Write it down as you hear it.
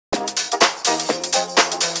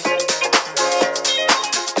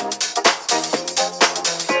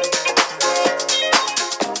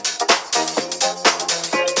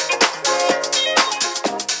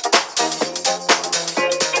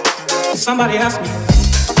Somebody asked me.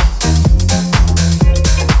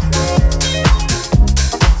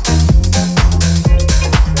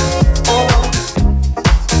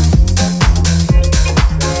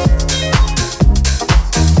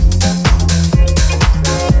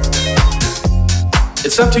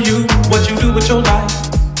 It's up to you what you do with your life.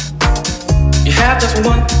 You have just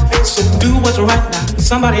one, so do what's right now.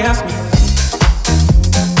 Somebody asked me.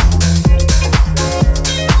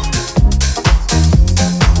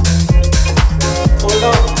 Hold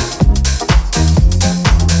on.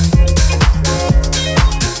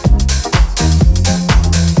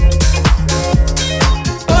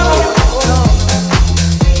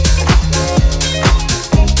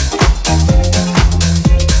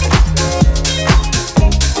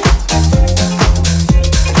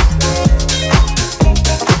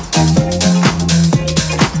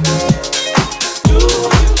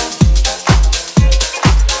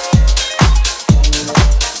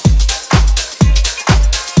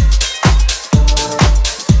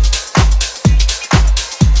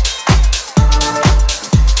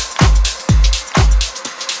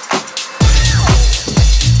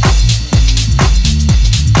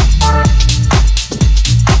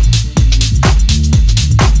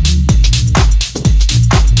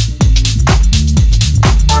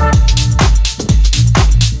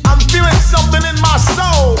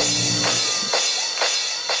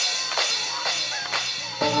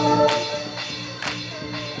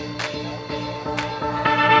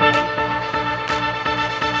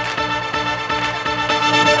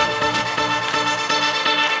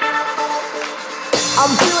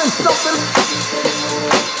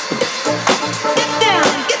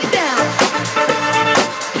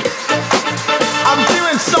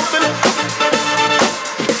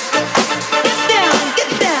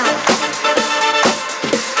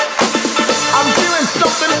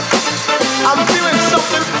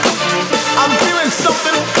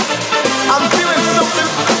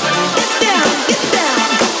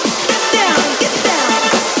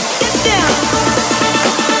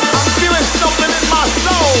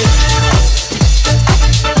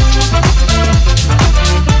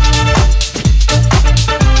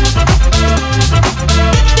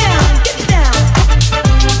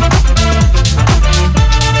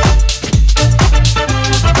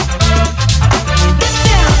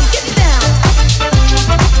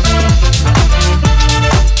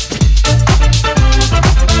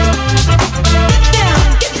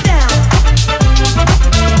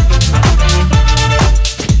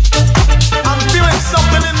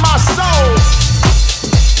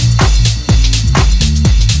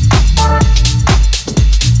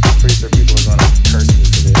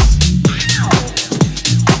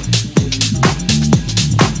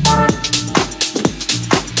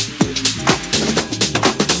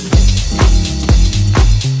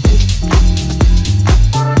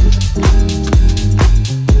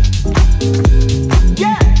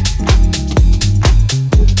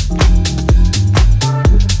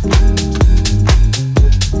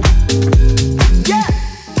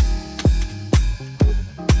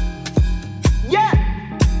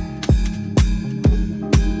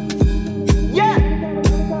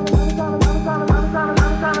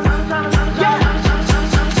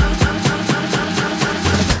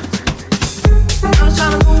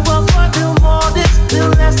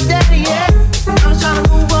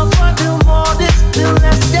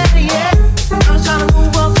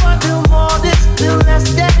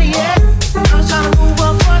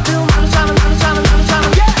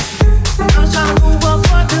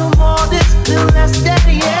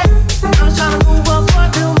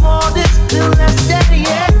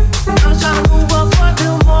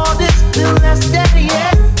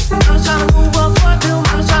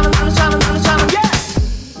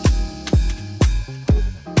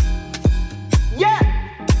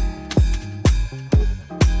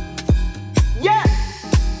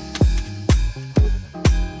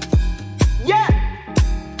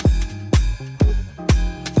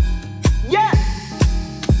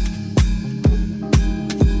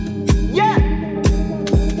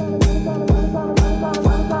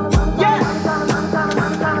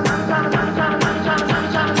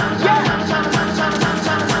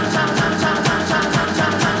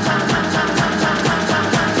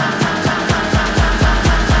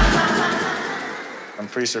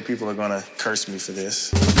 pretty sure people are gonna curse me for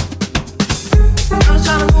this. I'm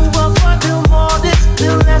trying to move up, I do more this,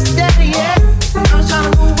 do less, steady, yeah. I'm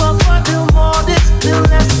trying to move up, I do more this, do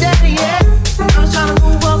less, steady, yeah. I'm trying to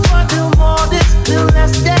move up, I do more this, do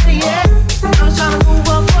less, steady, yeah. I'm trying to move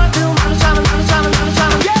up, I do, I'm trying to,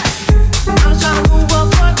 yeah. I'm trying to move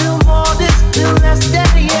up, I do more this, do less,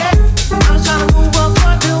 steady, yeah. I'm trying to move up,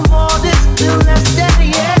 I do more this,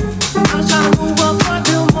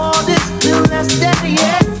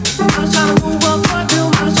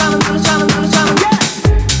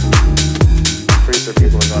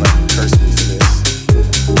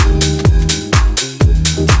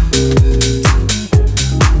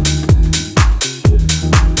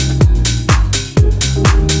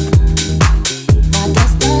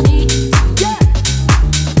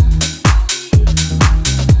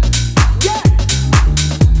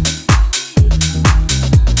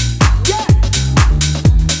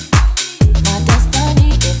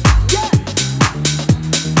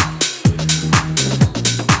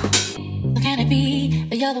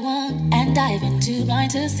 I've been too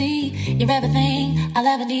blind to see. You're everything I'll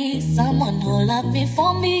ever need. Someone who'll love me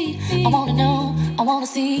for me. I wanna know, I wanna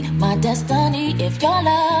see my destiny. If your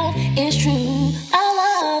love is true, I'll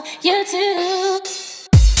love you too.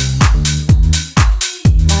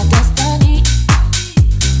 My destiny.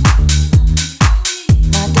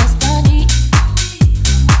 My destiny.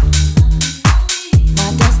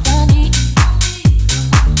 My destiny.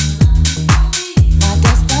 My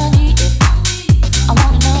destiny. If I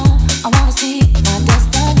wanna know, I wanna see my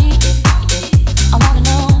destiny. If I wanna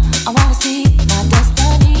know, I wanna see my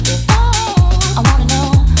destiny. If I wanna know,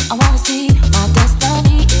 I wanna see my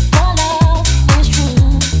destiny. If your love is true,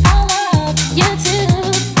 I love you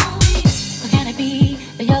too. So can it be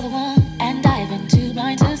that you're the one and I've been too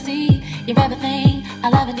blind to see? You're everything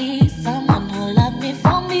I'll ever need. Someone who'll love me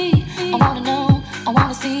for me. I wanna know, I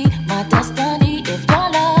wanna see my destiny. If your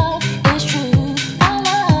love is true, I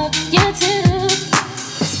love you too.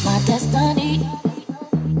 My destiny.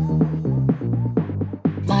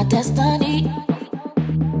 My destiny.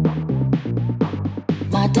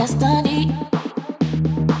 My destiny.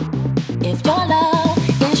 If your love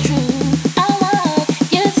is true, I love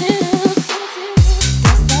you too.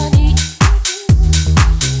 Destiny.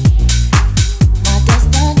 My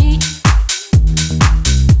destiny.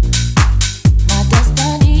 My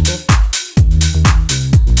destiny.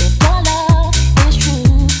 If your love is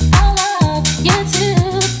true, I love you too.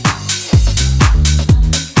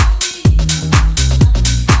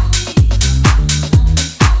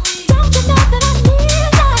 Don't you know that I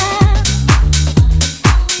need that?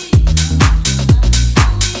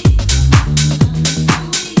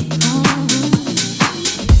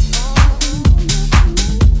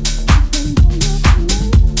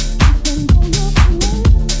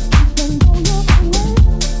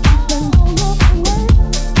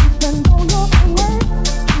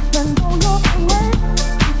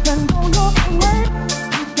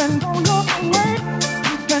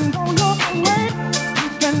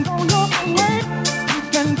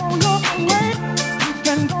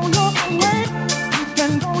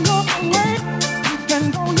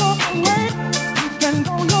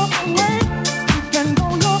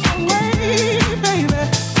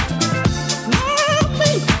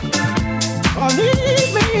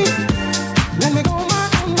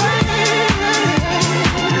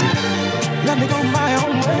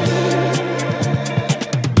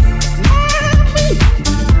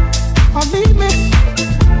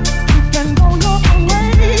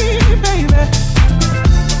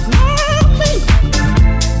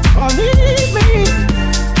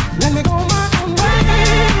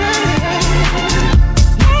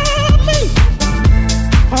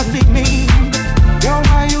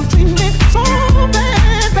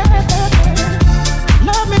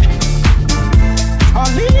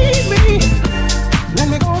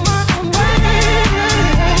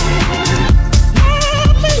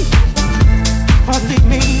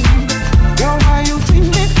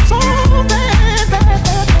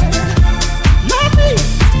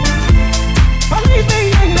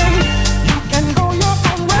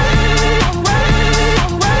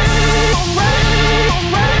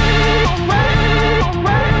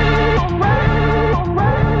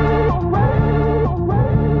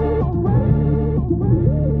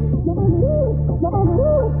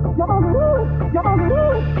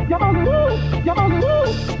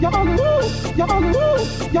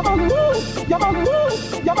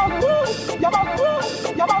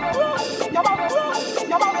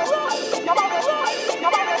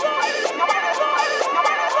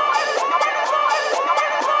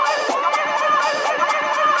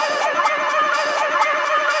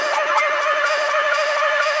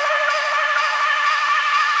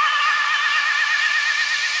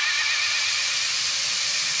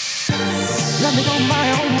 Let me go my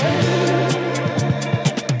own way.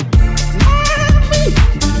 Love me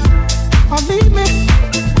or leave me.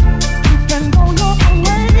 You can go your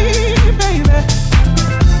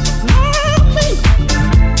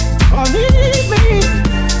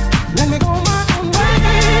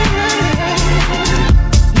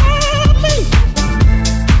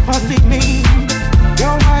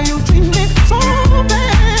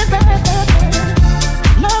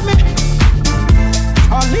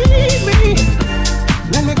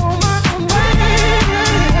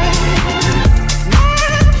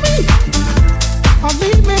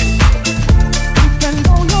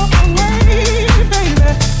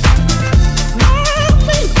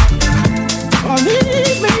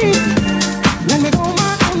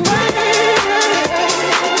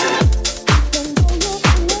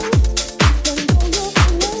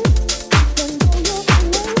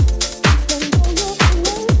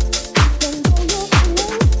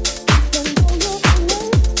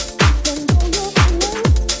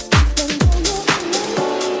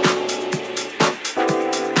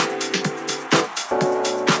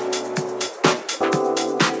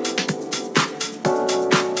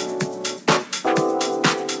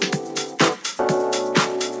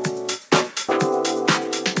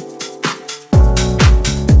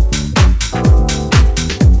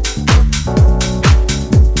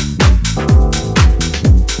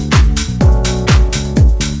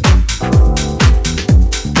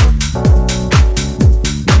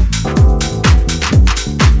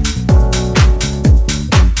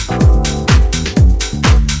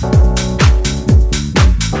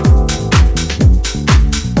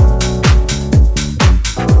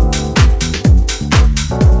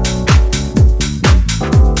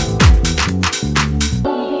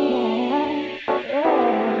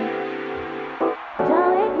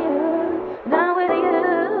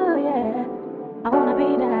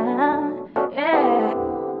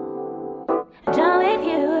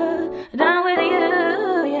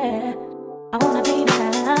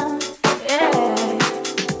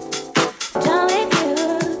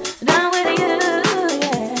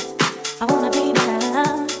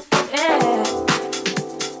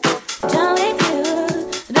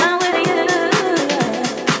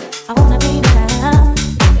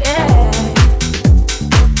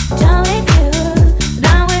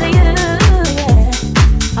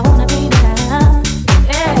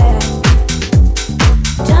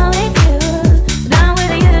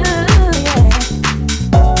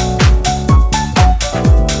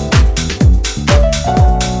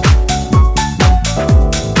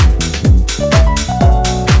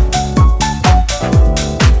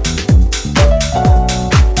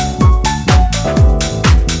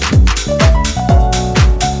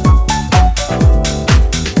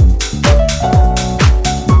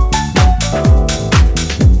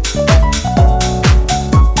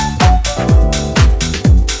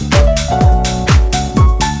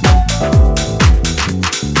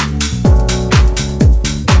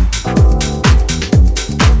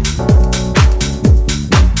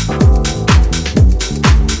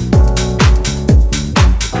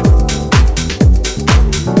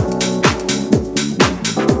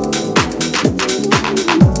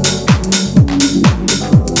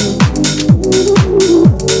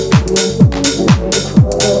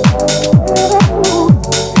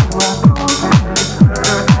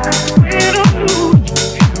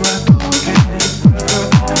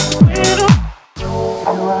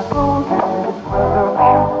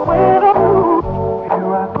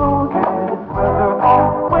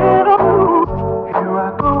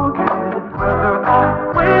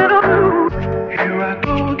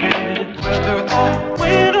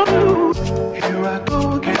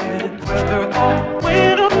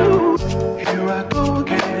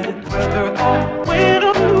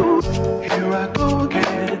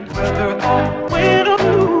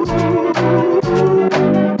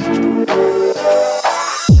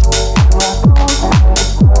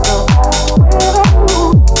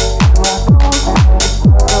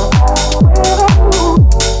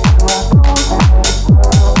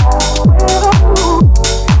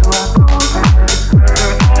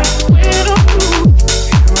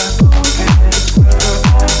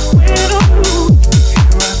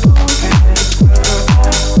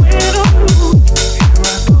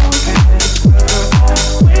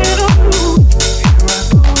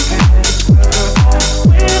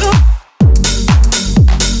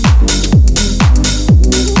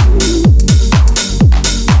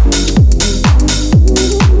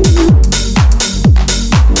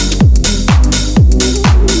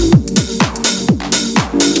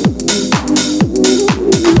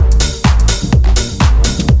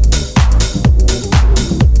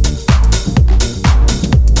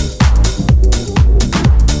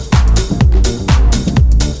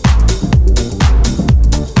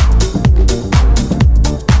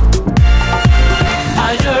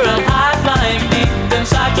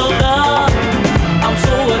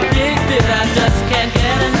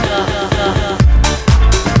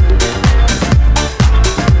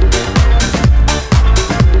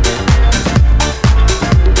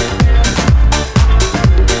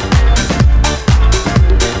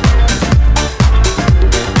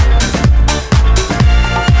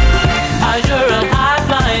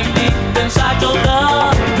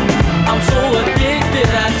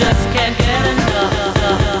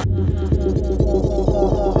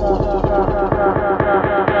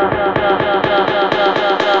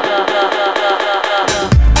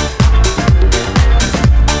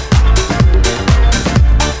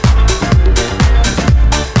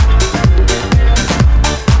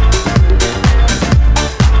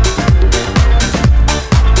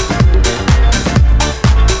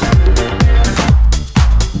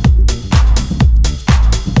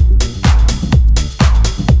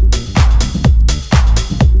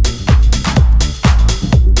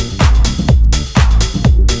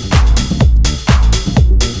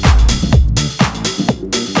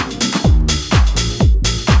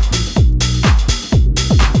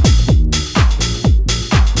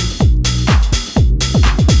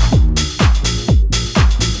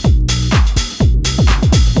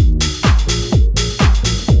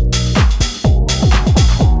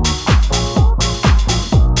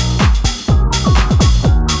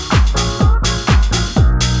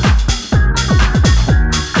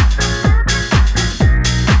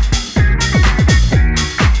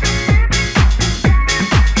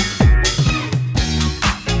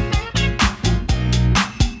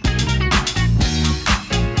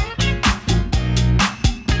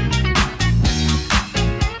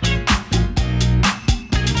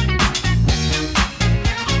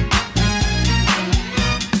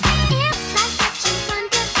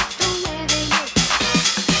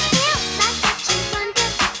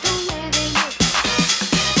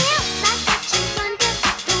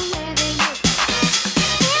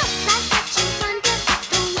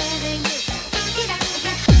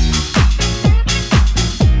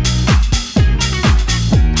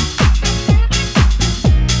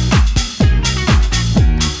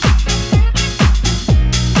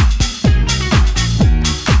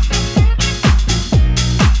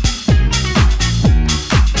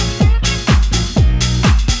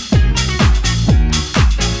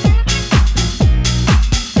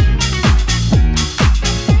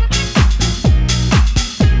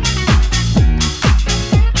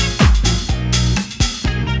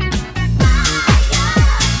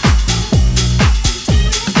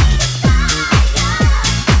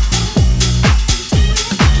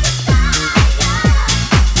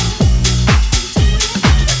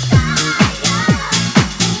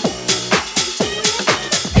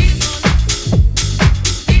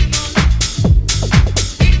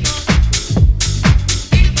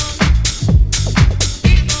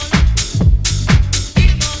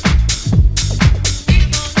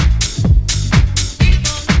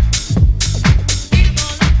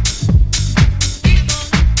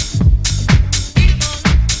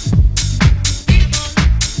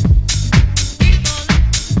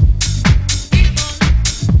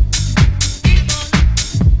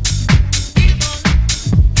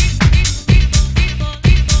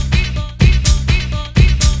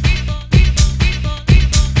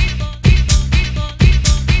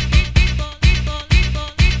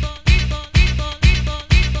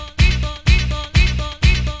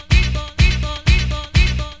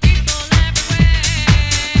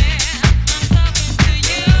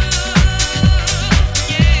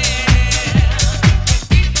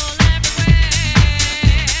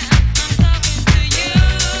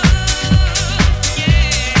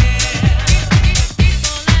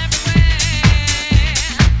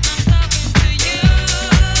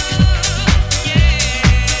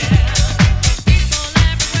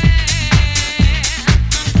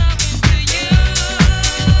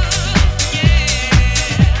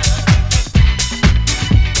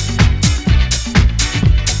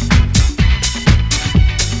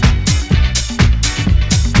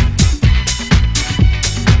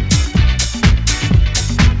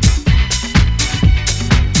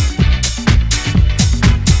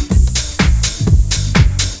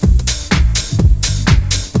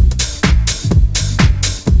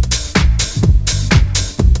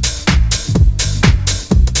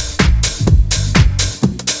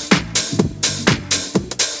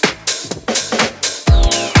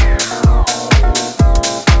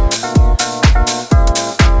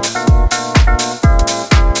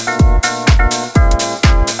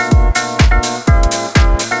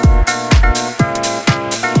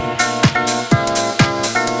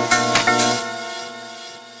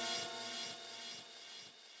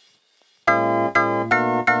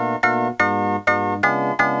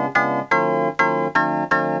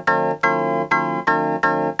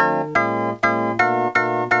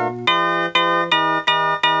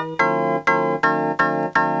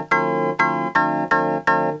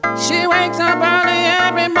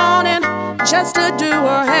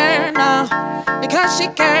her hair now because she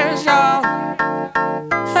cares, y'all.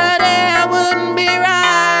 Her hair wouldn't be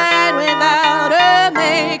right without her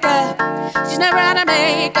makeup. She's never had a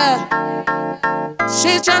makeup.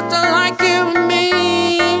 She's just like you and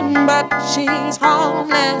me, but she's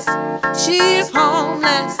homeless. She's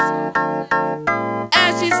homeless.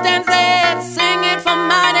 As she stands there singing for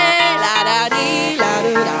money, la da dee, la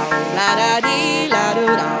do da, la da dee, la do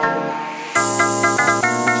da.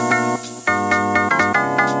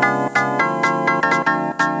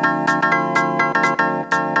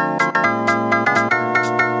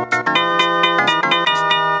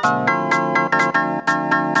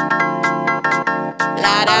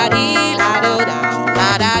 La da dee, la do da,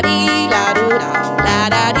 la da dee, la do da, la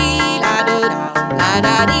da dee, la do da, la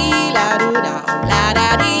da dee, la do da, la da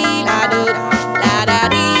dee, la do da, la da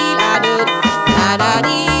dee, la do da, la da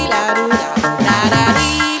dee, la do da, la da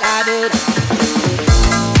dee, la do da.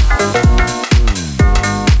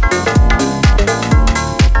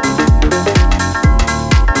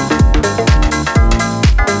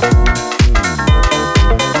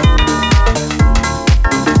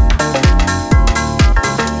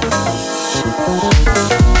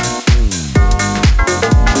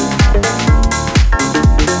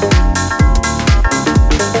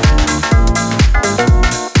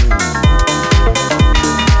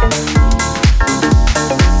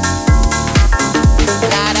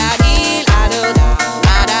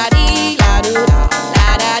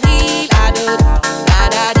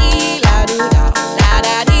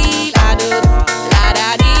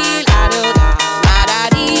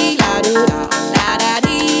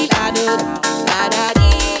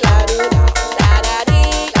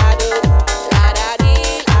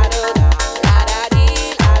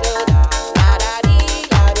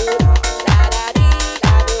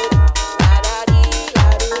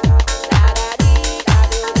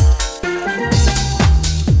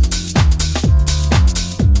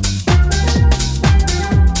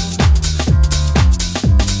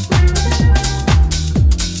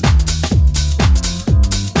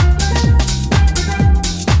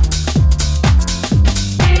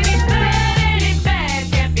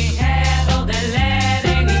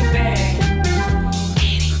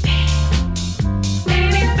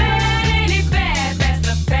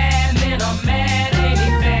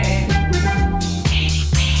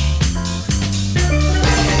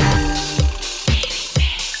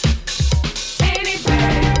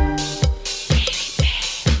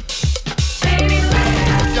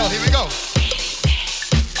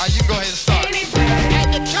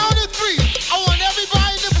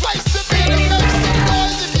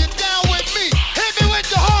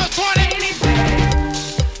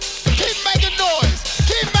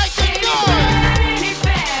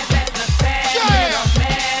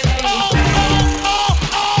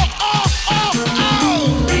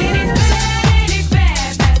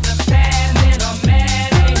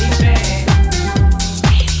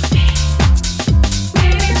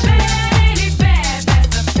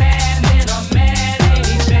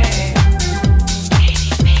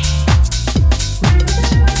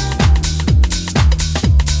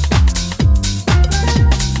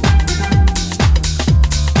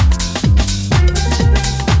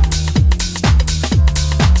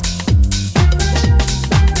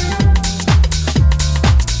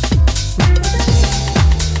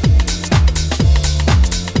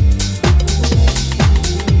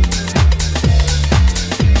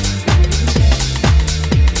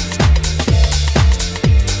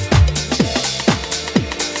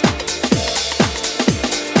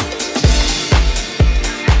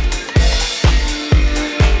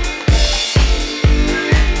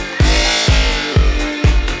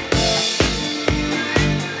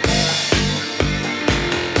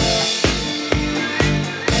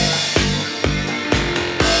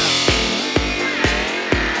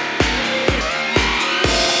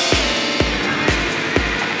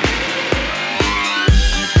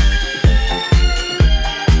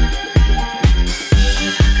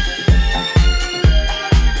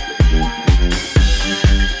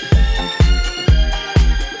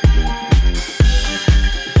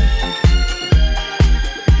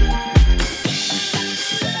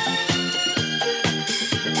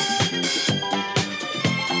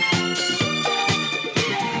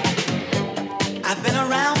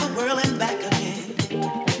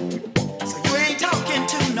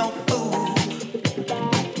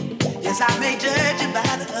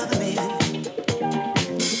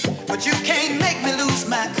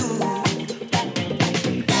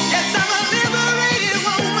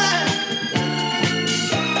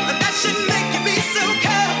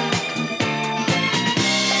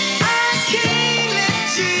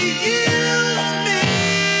 Use me.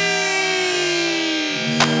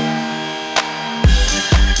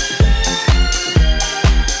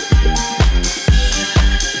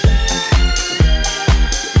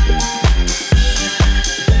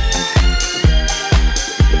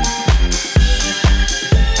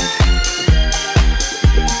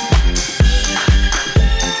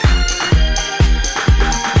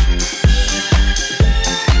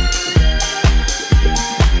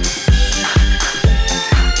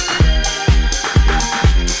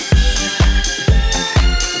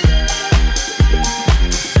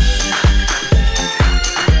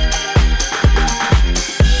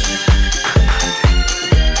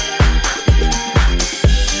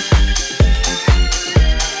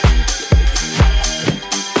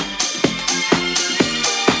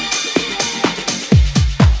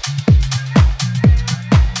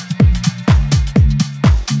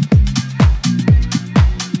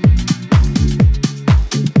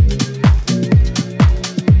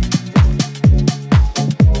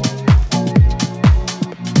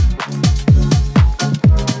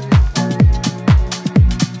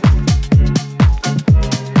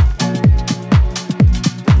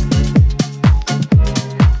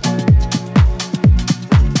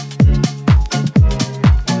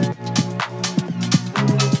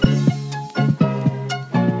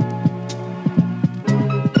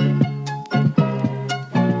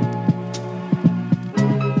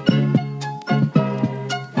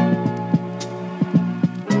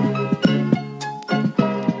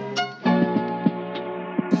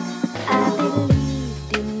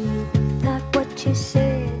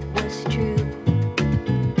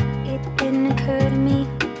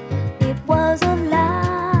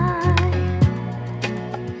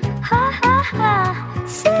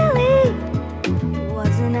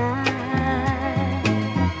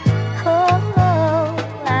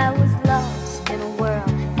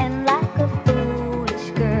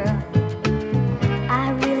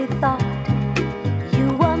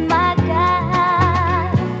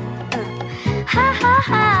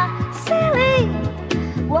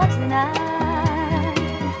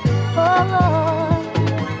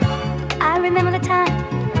 remember the time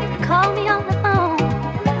you called me on the phone.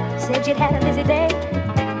 Said you'd had a busy day.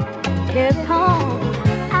 Carry home.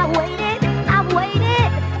 I waited.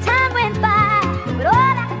 Time went by, but all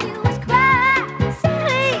I could do was cry.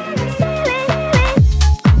 Silly, silly,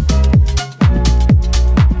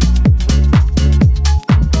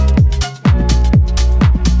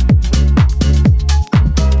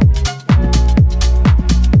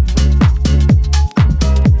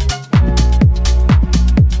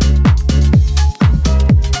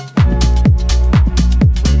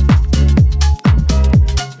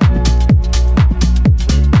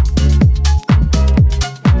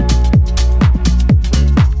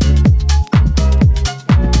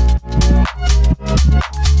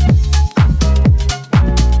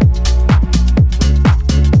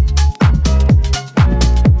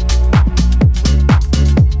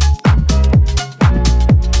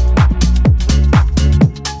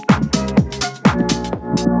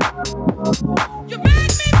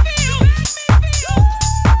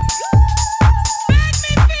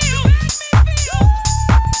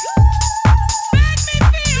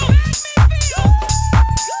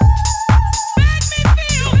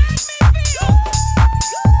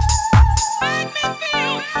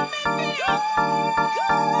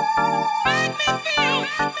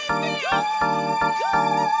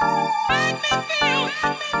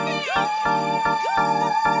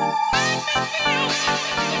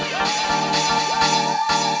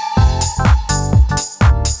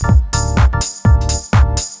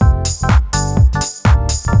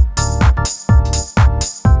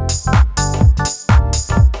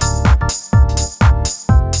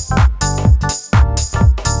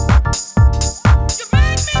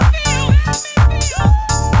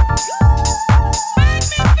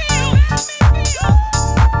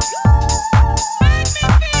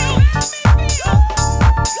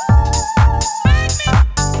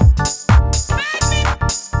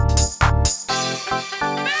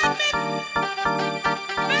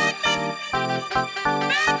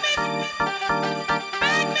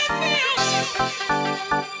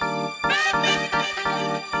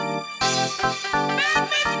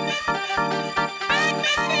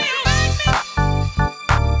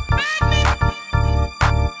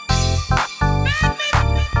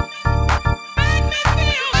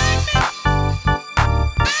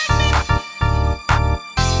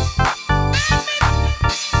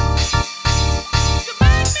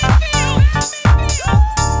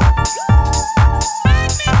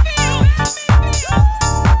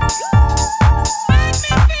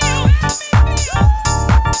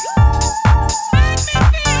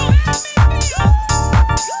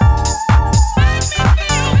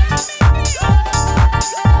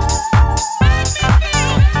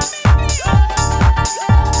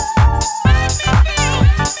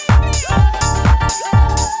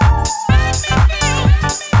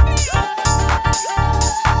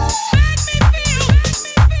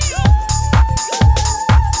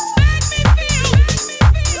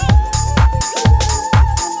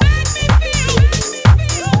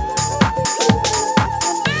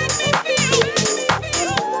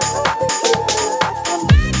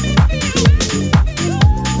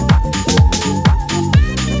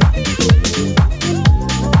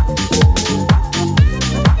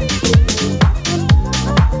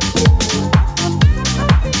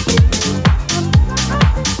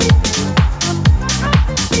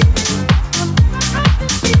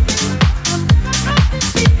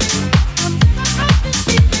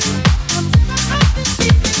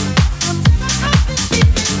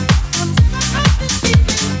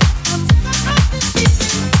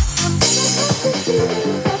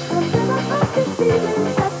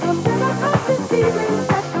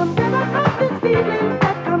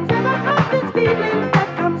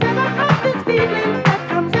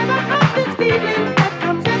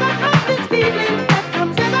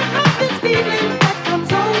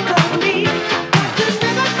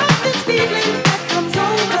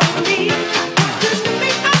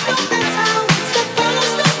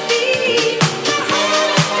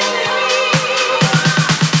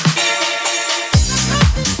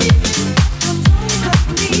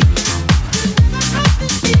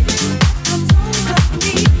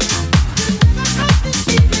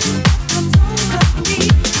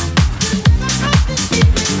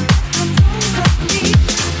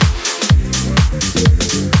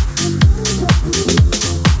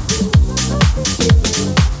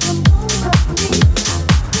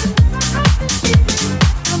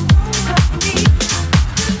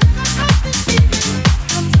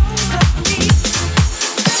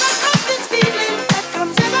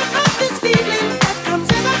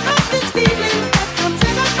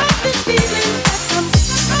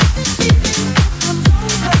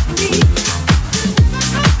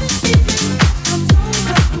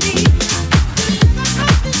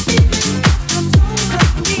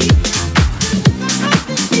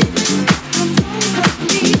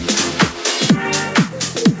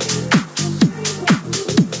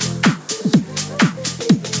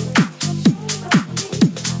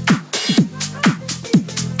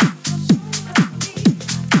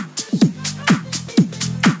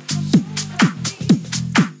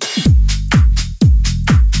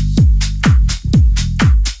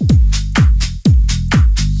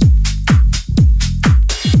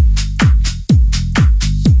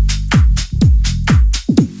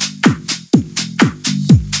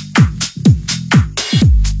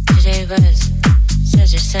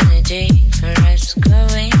 energy for us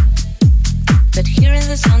going. But hearing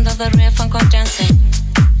the sound of the real funk of dancing,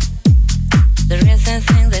 the rhythm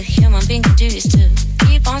thing that human being can do is to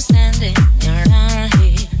keep on standing around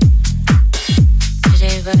here.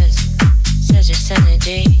 Today was such a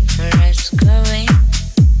energy for us going.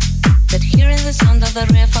 But hearing the sound of the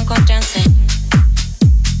real funk of dancing,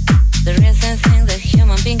 the rhythm thing that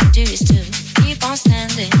human being can do is to keep on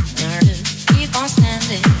standing, keep on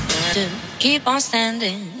standing, keep on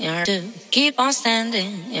standing, keep on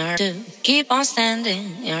standing, keep on standing, keep on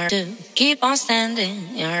standing, keep on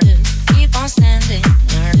standing, keep on standing,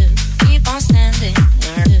 keep on standing,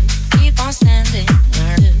 keep on standing,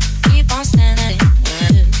 keep on standing,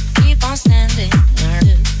 keep on standing,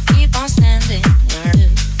 keep on standing,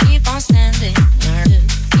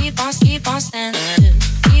 keep on keep on standing,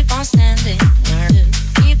 keep on standing,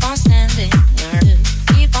 keep on standing,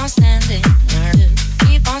 keep on standing,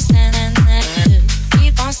 keep on standing,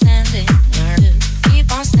 keep on standing,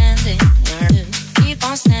 keep on standing, keep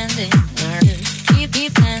on standing,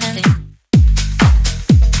 keep standing.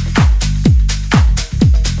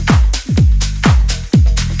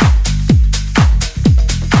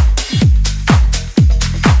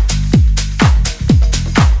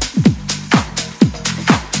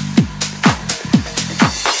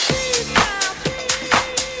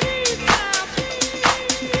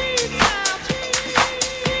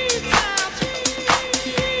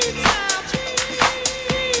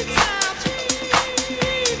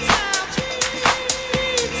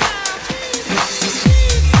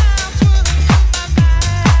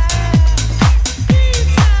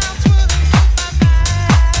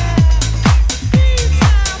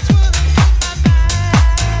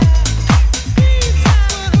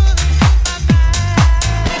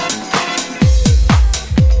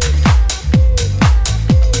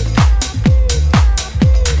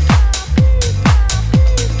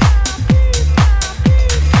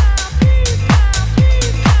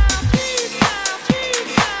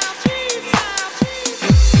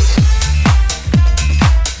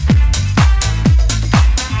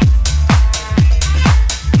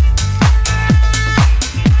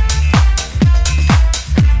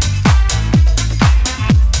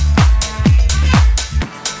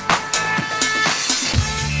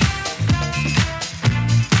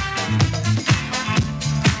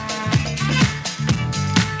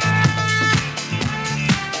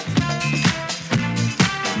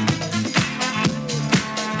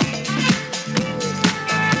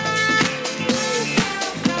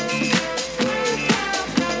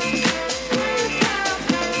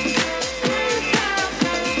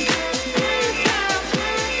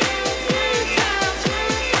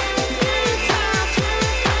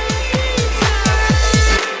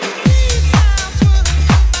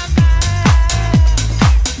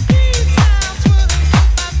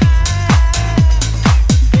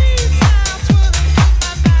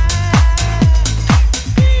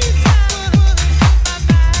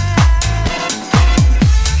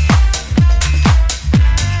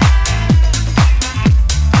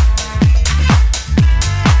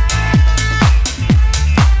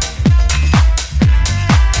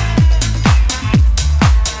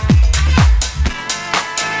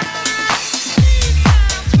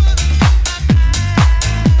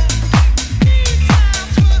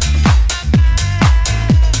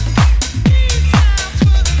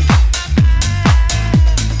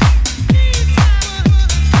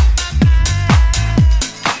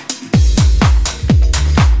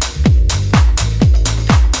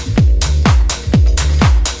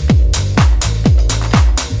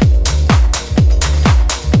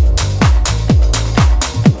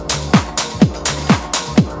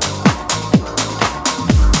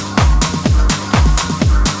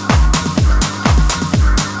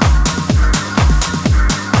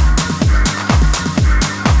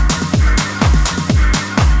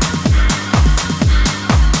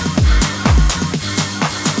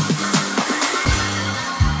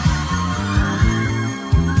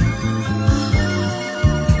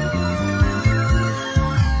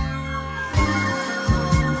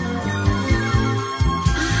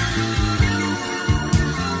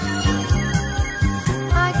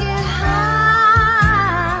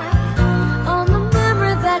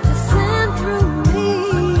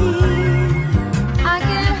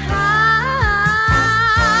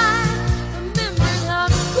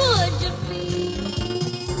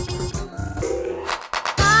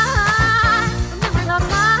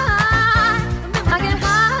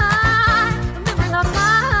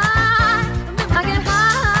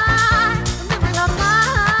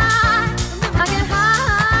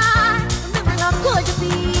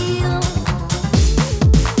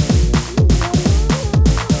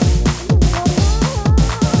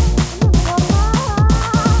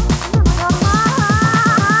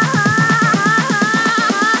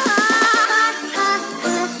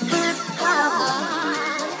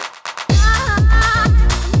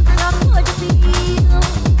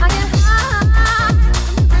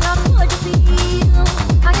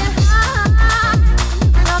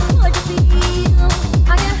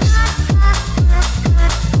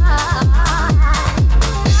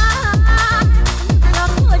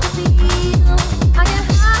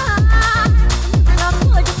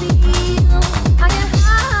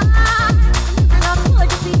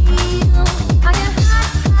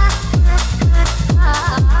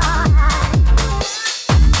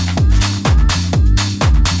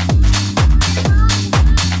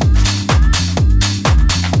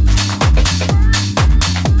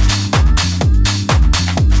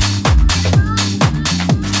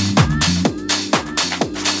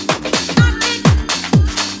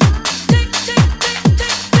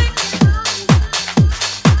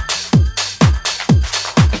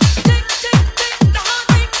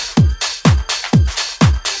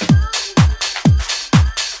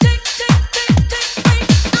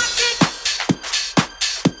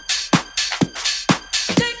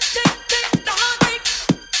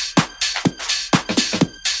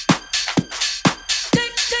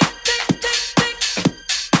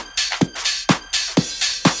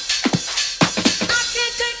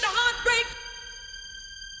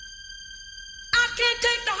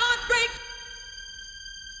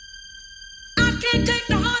 Down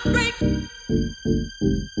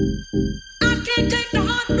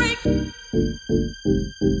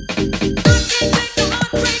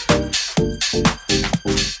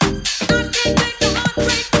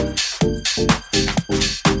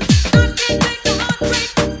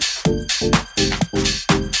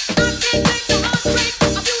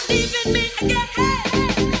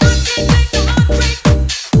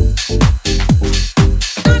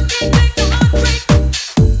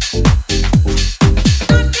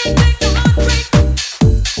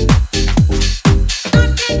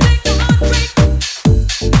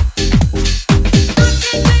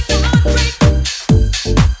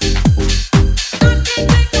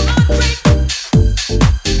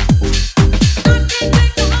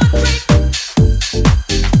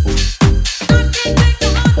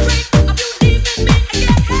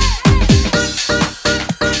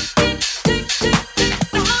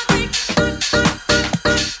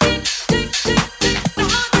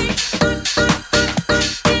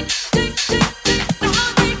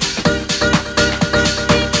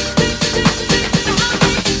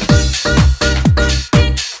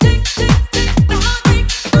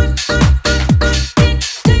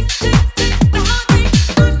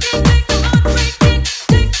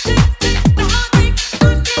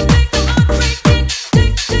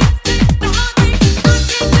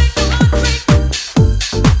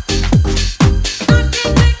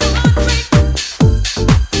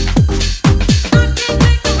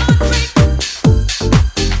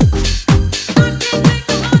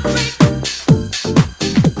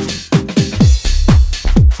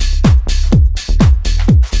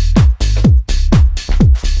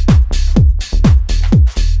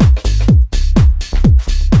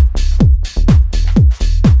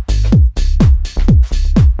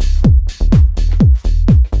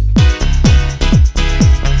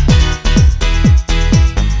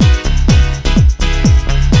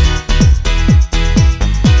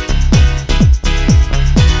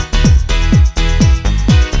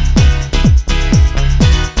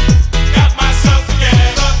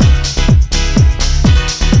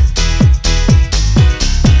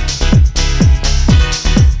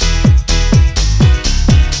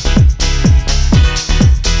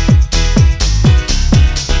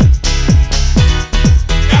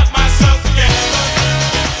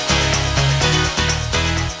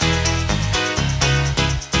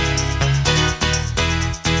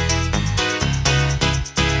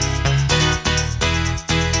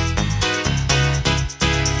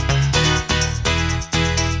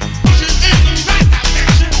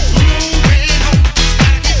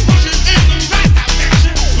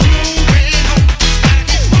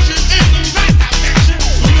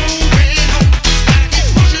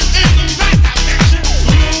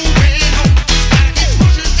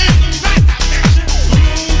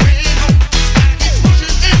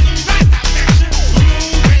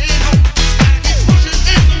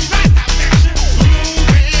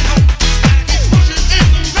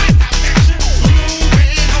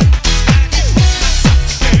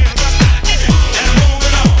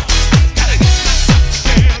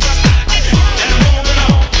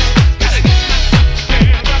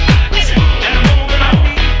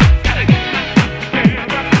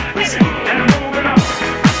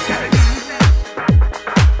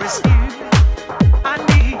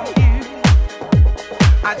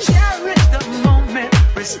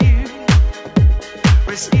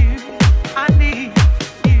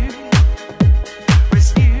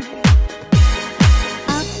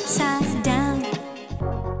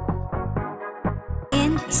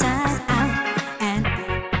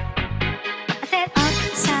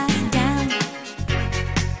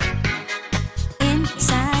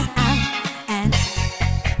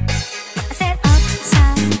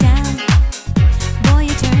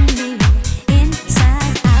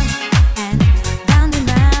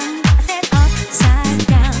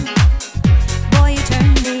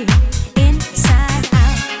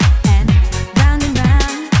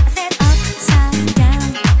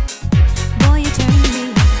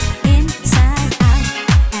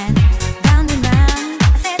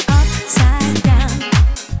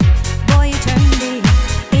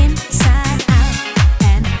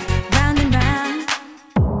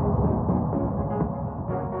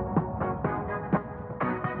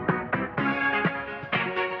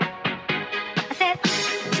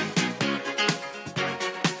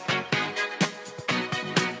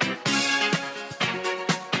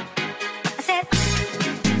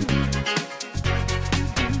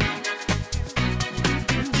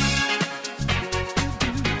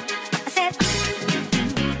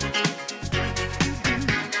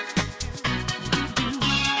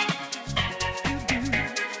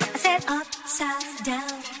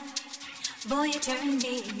turn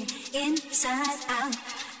me inside out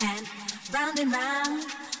and round,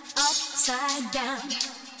 upside down.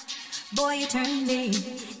 Boy, you turn me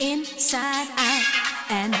inside out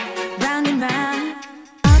and round,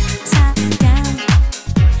 upside down.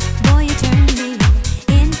 Boy, you turn me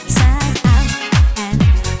inside out and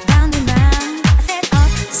round, I said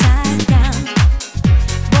upside down.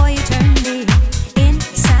 Boy, you turn me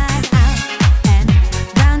inside out and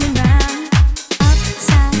round,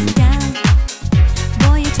 upside down.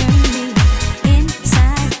 Boy, you turn me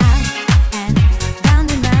inside out and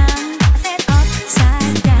round, I said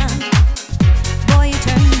upside down. Boy, you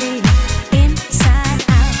turn me inside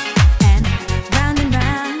out and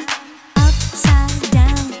round, upside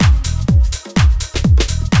down.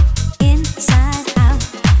 Inside out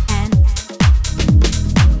and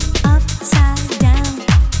upside down.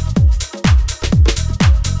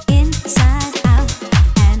 Inside out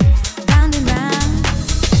and round and round.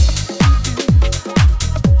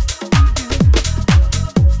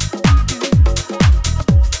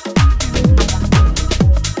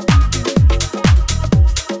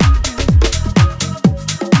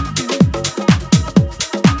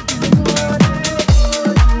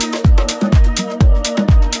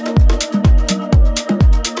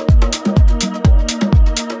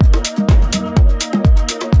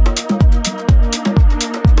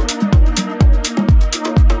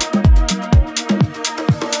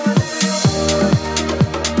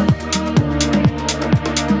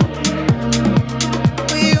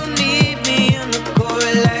 Will you need me in the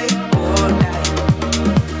cold light all night?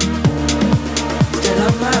 Still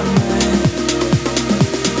on my mind,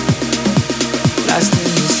 lost in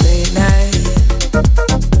this late night,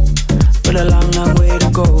 but a long way to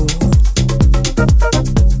go.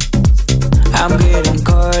 I'm getting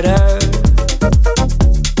caught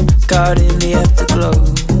in the afterglow.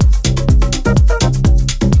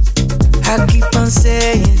 I keep on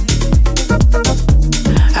saying,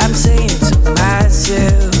 I'm saying to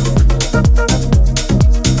myself,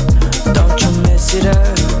 don't you mess it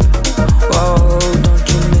up. Oh, don't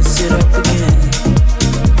you mess it up again.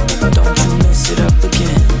 Don't you mess it up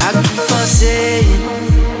again. I keep on saying,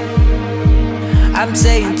 I'm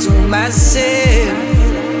saying to myself,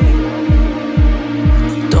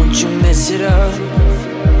 don't you mess it up.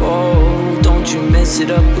 Oh, don't you mess it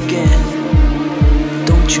up again.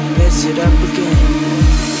 Don't you mess it up again.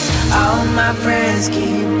 All my friends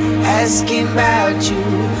keep asking about you.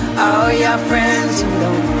 All your friends who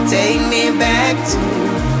don't take me back to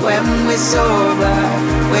when we're sober,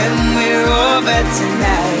 when we're over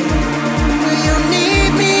tonight. Will you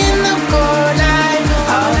need me in the cold light?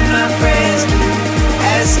 All my friends keep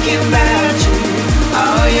asking about you.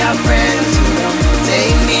 All your friends who don't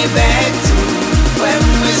take me back to when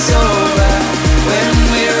we're sober, when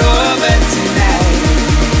we're over tonight.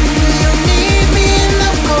 Will you need me in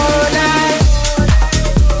the cold light?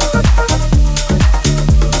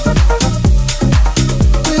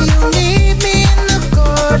 Will you need me in the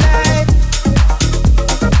cold light?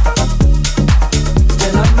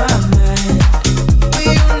 Still on my mind.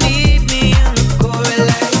 Will you need me in the cold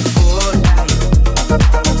light? Cold light.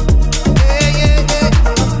 Yeah, yeah, yeah,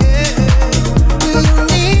 yeah. Will you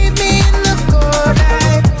need me in the cold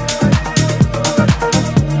light?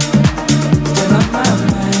 Still on my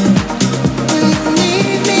mind. Will you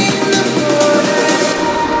need me in the cold light?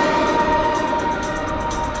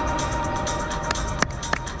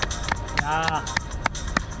 Ja,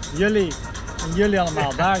 jullie en jullie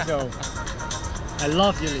allemaal, daar zo. I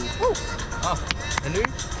love jullie. En nu?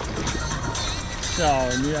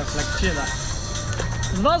 Zo, nu even lekker chillen.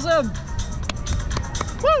 Dat was hem!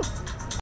 Woe!